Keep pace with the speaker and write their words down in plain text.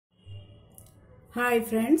Hi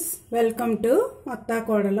friends, welcome to అత్తా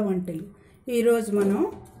కోడల వంటలు. ఈరోజు మనం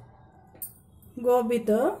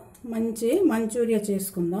గోబీతో మంచి మంచూరియా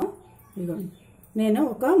చేసుకుందాం. ఇదిగోండి, నేను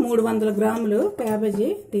ఒక 300 గ్రాములు క్యాబేజీ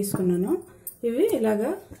తీసుకున్నాను. ఇవి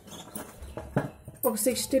ఇలాగా ఒక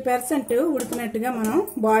 60% ఉడికినట్టుగా మనం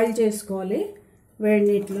బాయిల్ చేసుకోవాలి. వేడి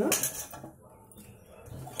నీటిలో,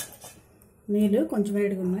 నీళ్ళు కొంచెం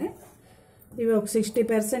వేడిగా ఉన్నాయి. ఇవి ఒక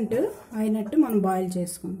 60% అయినట్టు మనం బాయిల్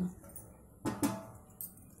చేసుకుందాం.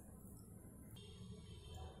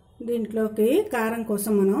 దీంట్లోకి కారం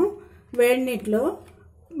కోసం మనం వేడి నీటిలో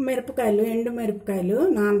మిరపకాయలు, ఎండు మిరపకాయలు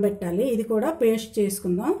నానబెట్టాలి. ఇది కూడా పేస్ట్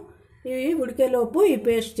చేసుకుందాం. ఇవి ఉడికేలోపు ఈ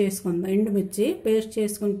పేస్ట్ చేసుకుందాం. ఎండుమిర్చి పేస్ట్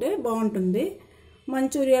చేసుకుంటే బాగుంటుంది.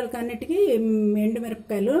 మంచూరియాలకు అన్నిటికీ ఎండు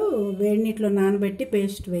మిరపకాయలు వేడి నీటిలో నానబెట్టి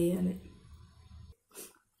పేస్ట్ వేయాలి.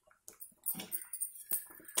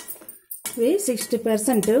 ఇవి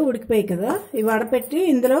 60% ఉడికిపోయి కదా, ఇవి వడపెట్టి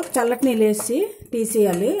ఇందులో చల్లటి నీళ్ళు వేసి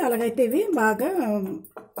తీసేయాలి. అలాగైతే ఇవి బాగా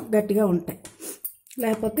గట్టిగా ఉంటాయి.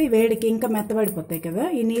 లేకపోతే వేడికి ఇంకా మెత్తబడిపోతాయి కదా.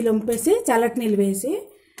 ఈ నీళ్ళు వంపేసి చల్లటి నీళ్ళు వేసి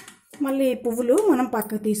మళ్ళీ పువ్వులు మనం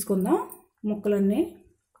పక్కకు తీసుకుందాం. ముక్కలన్నీ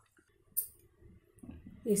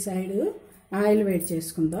ఈ సైడు ఆయిల్ వేడి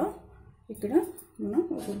చేసుకుందాం. ఇక్కడ మనం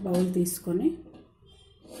ఒక బౌల్ తీసుకొని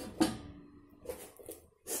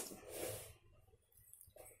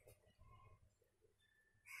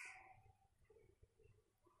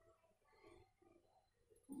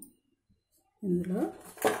ఇందులో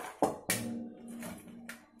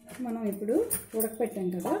మనం ఇప్పుడు ఉడకపెట్టాం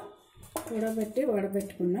కదా,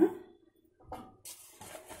 వడబెట్టుకున్న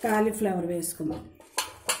కాలీఫ్లవర్ వేసుకుందాం.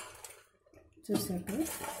 చూసాక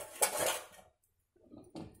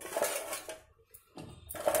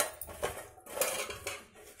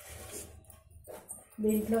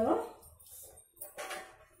దీంట్లో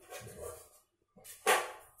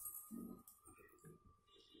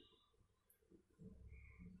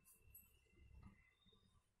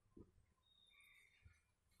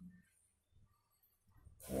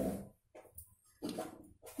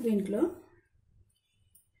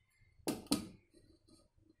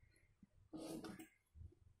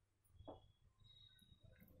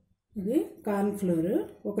ఇది కార్న్ ఫ్లోర్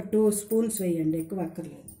ఒక 2 స్పూన్స్ వేయండి, ఎక్కువ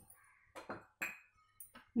అక్కర్లేదు.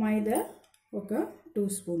 మైదా ఒక 2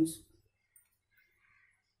 స్పూన్స్,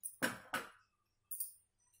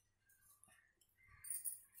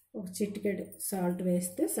 ఒక చిటికెడు సాల్ట్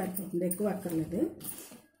వేస్తే సరిపోతుంది, ఎక్కువ అక్కర్లేదు.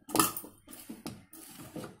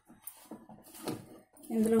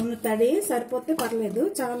 ఇందులో ఉన్న తడి సరిపోతే పర్లేదు,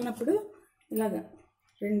 చాలినప్పుడు ఇలాగా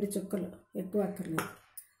 2 చుక్కలు, ఎక్కువ అక్కర్లేదు.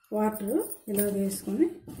 వాటర్ ఇలా వేసుకొని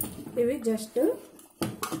ఇవి జస్ట్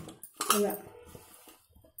ఇలా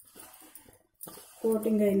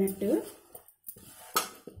కోటింగ్ అయినట్టు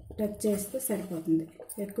టచ్ చేస్తే సరిపోతుంది.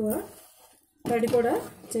 ఎక్కువ తడి కూడా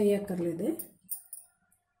చేయక్కర్లేదు,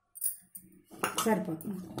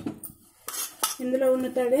 సరిపోతుంది. ఇందులో ఉన్న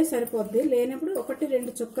తడే సరిపోద్ది. లేనప్పుడు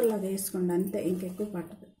 1-2 చుక్కలు అది వేసుకోండి, అంతే, ఇంకెక్కువ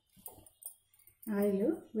పట్టదు. ఆయిల్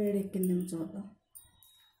వేడెక్కిందేమో చూద్దాం.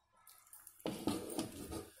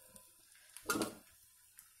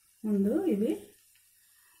 ముందు ఇవి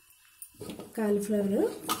కాలీఫ్లవర్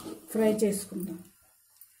ఫ్రై చేసుకుందాం.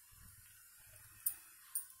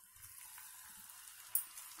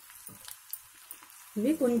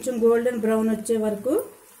 ఇవి కొంచెం గోల్డెన్ బ్రౌన్ వచ్చే వరకు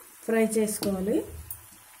ఫ్రై చేసుకోవాలి.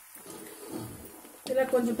 ఇలా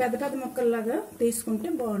కొంచెం పెద్ద పెద్ద ముక్కల్లాగా తీసుకుంటే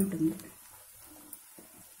బాగుంటుంది.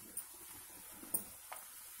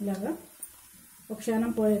 ఇలాగా ఒక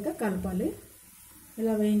క్షణం పోయాక కలపాలి.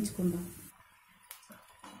 ఇలా వేయించుకుందాం.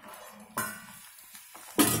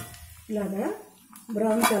 ఇలాగా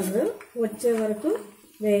బ్రౌన్ కలర్ వచ్చే వరకు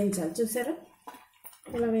వేయించాలి. చూసారా,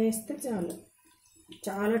 ఇలా వేస్తే చాలు,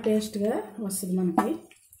 చాలా టేస్ట్గా వస్తుంది మనకి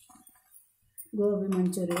గోబీ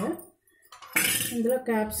మంచూరియా. ఇందులో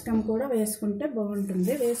క్యాప్సికమ్ కూడా వేసుకుంటే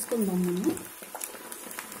బాగుంటుంది. వేసుకుందాం మనం.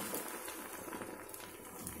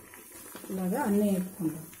 ఇలాగా అన్నీ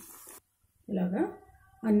వేసుకుందాం. ఇలాగా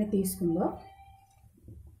అన్నీ తీసుకుందాం.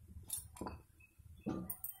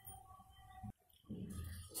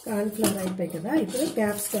 కాలీఫ్లవర్ అయిపోయి కదా, ఇప్పుడు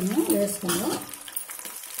క్యాప్సికమ్ వేసుకుందాం.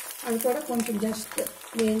 అది కూడా కొంచెం జస్ట్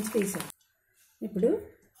వేయించి తీసాం. ఇప్పుడు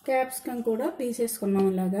క్యాప్సికమ్ కూడా తీసేసుకున్నాం.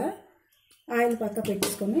 ఇలాగా ఆయిల్ పక్క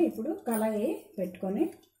పెట్టుకొని ఇప్పుడు కళాయి పెట్టుకొని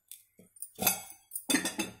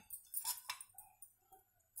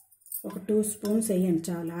ఒక 2 స్పూన్స్ వేయండి,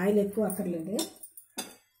 చాలా, ఆయిల్ ఎక్కువ అక్కర్లేదు.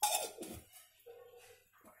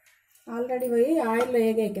 ఆల్రెడీ పోయి ఆయిల్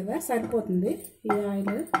వేగాయి కదా, సరిపోతుంది. ఈ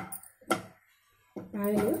ఆయిల్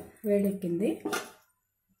వేడెక్కింది.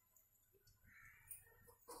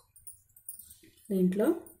 దీంట్లో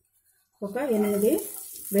ఒక 8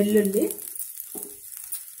 వెల్లుల్లి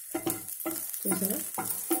కదా.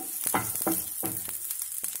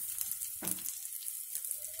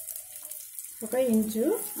 ఒక ఇంచు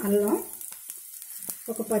అల్లం,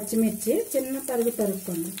 ఒక పచ్చిమిర్చి చిన్న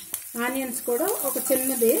తరుక్కోండి. ఆనియన్స్ కూడా ఒక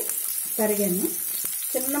చిన్నది తరిగాను,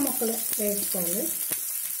 చిన్న ముక్కలు వేసుకోవాలి.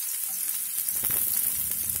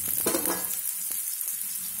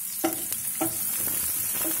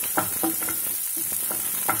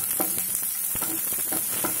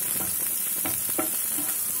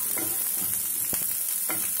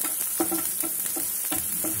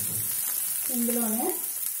 ఇందులోనే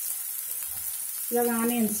ఇలాగ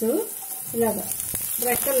ఆనియన్స్ ఇలాగ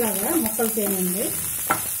రెక్కల్లాగా ముక్కలు చేయండి,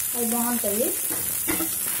 అవి బాగుంటాయి.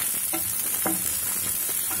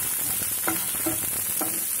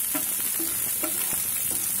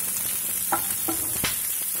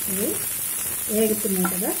 ఇవి వేగుతున్నాయి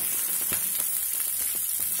కదా.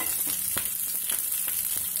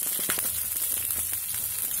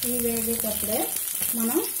 ఈ వేగేటప్పుడే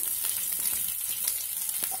మనం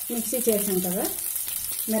మిక్సీ చేసాం కదా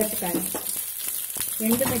మిరపకాయలు,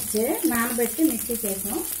 ఎండుమిర్చి నానబెట్టి మిక్సీ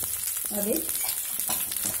చేసాం, అది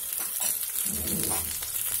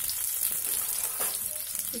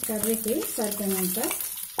ఈ కర్రీకి సరిపోయినంత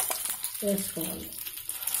వేసుకోవాలి.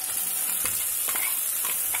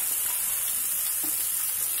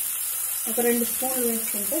 ఒక 2 స్పూన్లు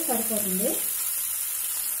వేసుకుంటే సరిపోతుంది.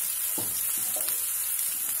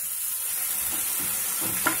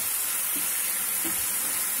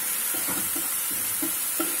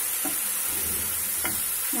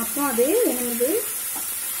 మొత్తం అది 8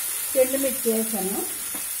 ఎండుమిర్చి వేసాను.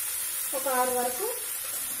 ఒక 6 వరకు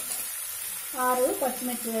 6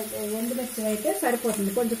 పచ్చిమిర్చి ఎండుమిర్చి అయితే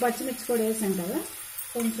సరిపోతుంది. కొంచెం పచ్చిమిర్చి కూడా వేసాం కదా,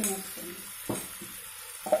 కొంచెం వేసుకోండి.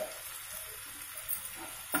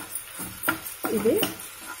 ఇది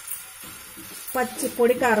పచ్చి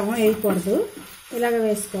పొడి కారం వేయకూడదు, ఇలాగ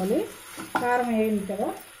వేసుకోవాలి. కారం వేయండి కదా.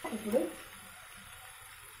 ఇప్పుడు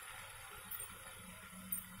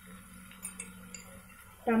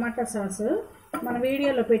టమాటా సాసు మన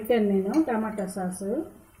వీడియోలో పెట్టాను నేను, టమాటా సాసు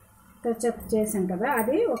టచ్అప్ చేసాం కదా,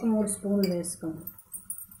 అది ఒక 3 స్పూన్లు వేసుకోండి.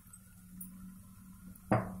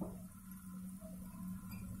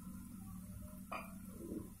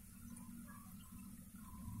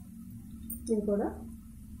 ఇది కూడా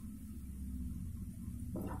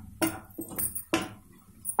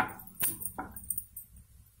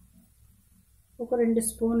ఒక 2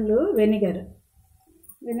 స్పూన్లు వెనిగర్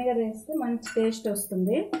వేస్తే మంచి టేస్ట్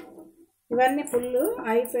వస్తుంది. ఇవన్నీ ఫుల్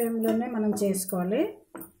హై ఫ్లేమ్లోనే మనం చేసుకోవాలి.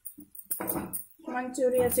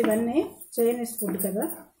 మంచూరియాస్ ఇవన్నీ చైనీస్ ఫుడ్ కదా,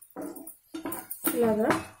 ఇలాగా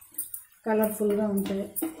కలర్ఫుల్గా ఉంటాయి.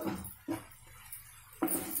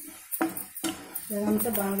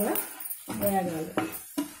 ఇదంతా బాగా వేగాలి.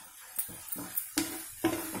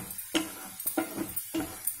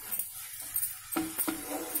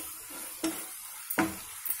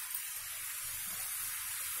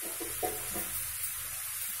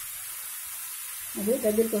 అది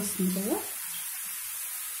దగ్గరికి వస్తుంది కదా,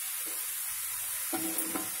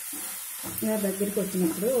 ఇలా దగ్గరికి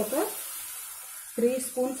వచ్చినప్పుడు ఒక 3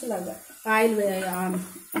 స్పూన్స్ లాగా ఆయిల్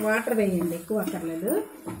వాటర్ వేయండి, ఎక్కువ అక్కర్లేదు.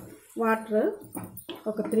 వాటర్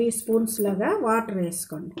ఒక 3 స్పూన్స్ లాగా వాటర్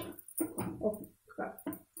వేసుకోండి. ఒక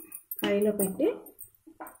హైలో పెట్టి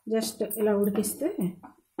జస్ట్ ఇలా ఉడికిస్తే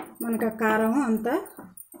మనకు ఆ కారం అంతా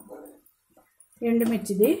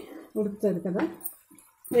ఎండుమిర్చిది ఉడుకుతుంది కదా.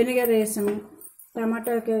 వెనిగర్ వేసాం,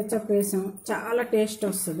 టమాటా కెచప్ వేసాం, చాలా టేస్ట్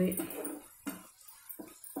వస్తుంది.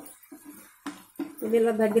 ఇది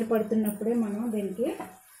ఇలా దగ్గర పడుతున్నప్పుడే మనం దీనికి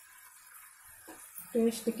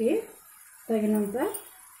టేస్ట్కి తగినంత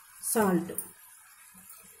సాల్ట్,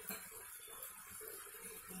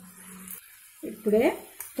 ఇప్పుడే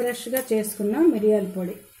ఫ్రెష్గా చేసుకున్న మిరియాల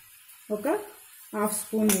పొడి ఒక 1/2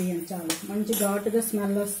 స్పూన్ వేయండి, చాలు. మంచి ఘాటుగా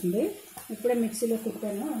స్మెల్ వస్తుంది. ఇప్పుడే మిక్సీలో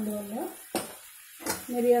తిప్పాను, అందువల్ల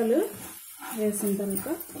మిరియాలు వేసిన తర్వాత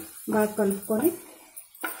బాగా కలుపుకొని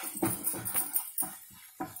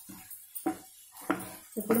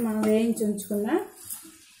ఇప్పుడు మనం వేయించి ఉంచుకున్న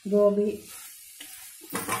గోబీ,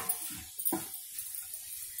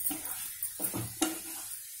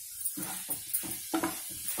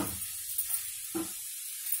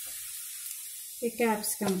 ఈ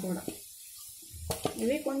క్యాప్సికమ్ కూడా,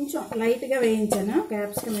 ఇవి కొంచెం లైట్గా వేయించాను,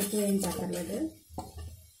 క్యాప్సికమ్ ఎక్కువ వేయించక్కర్లేదు.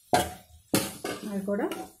 అవి కూడా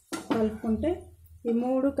కలుపుకుంటే ఈ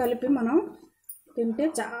 3 కలిపి మనం తింటే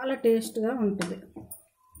చాలా టేస్ట్గా ఉంటుంది.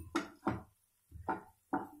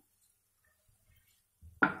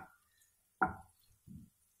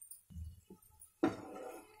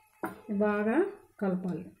 బాగా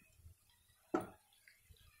కలపాలి.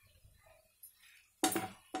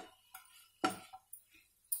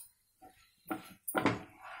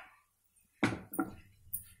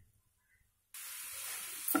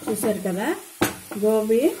 చూసారు కదా,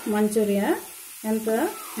 గోబీ మంచూరియా ఎంత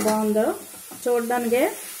బాగుందో, చూడడానికే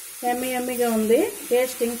ఎమ్మి ఎమ్మిగా ఉంది,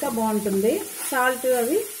 టేస్ట్ ఇంకా బాగుంటుంది. సాల్ట్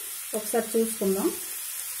అవి ఒకసారి చూసుకుందాం.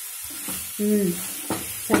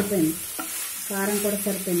 సరిపోయింది, కారం కూడా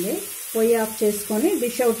సరిపోయింది. పొయ్యి ఆఫ్ చేసుకొని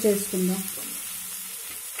డిష్ అవుట్ చేసుకుందాం.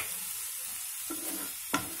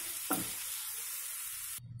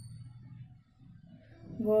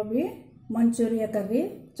 గోబీ మంచూరియా కర్రీ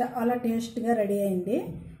చాలా టేస్ట్గా రెడీ అయింది.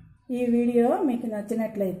 ఈ వీడియో మీకు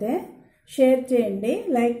నచ్చినట్లయితే షేర్ చేయండి,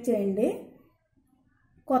 లైక్ చేయండి.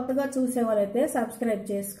 కొత్తగా చూసే వాళ్ళైతే సబ్స్క్రైబ్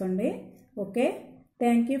చేసుకోండి. Okay,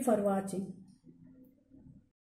 thank you for watching.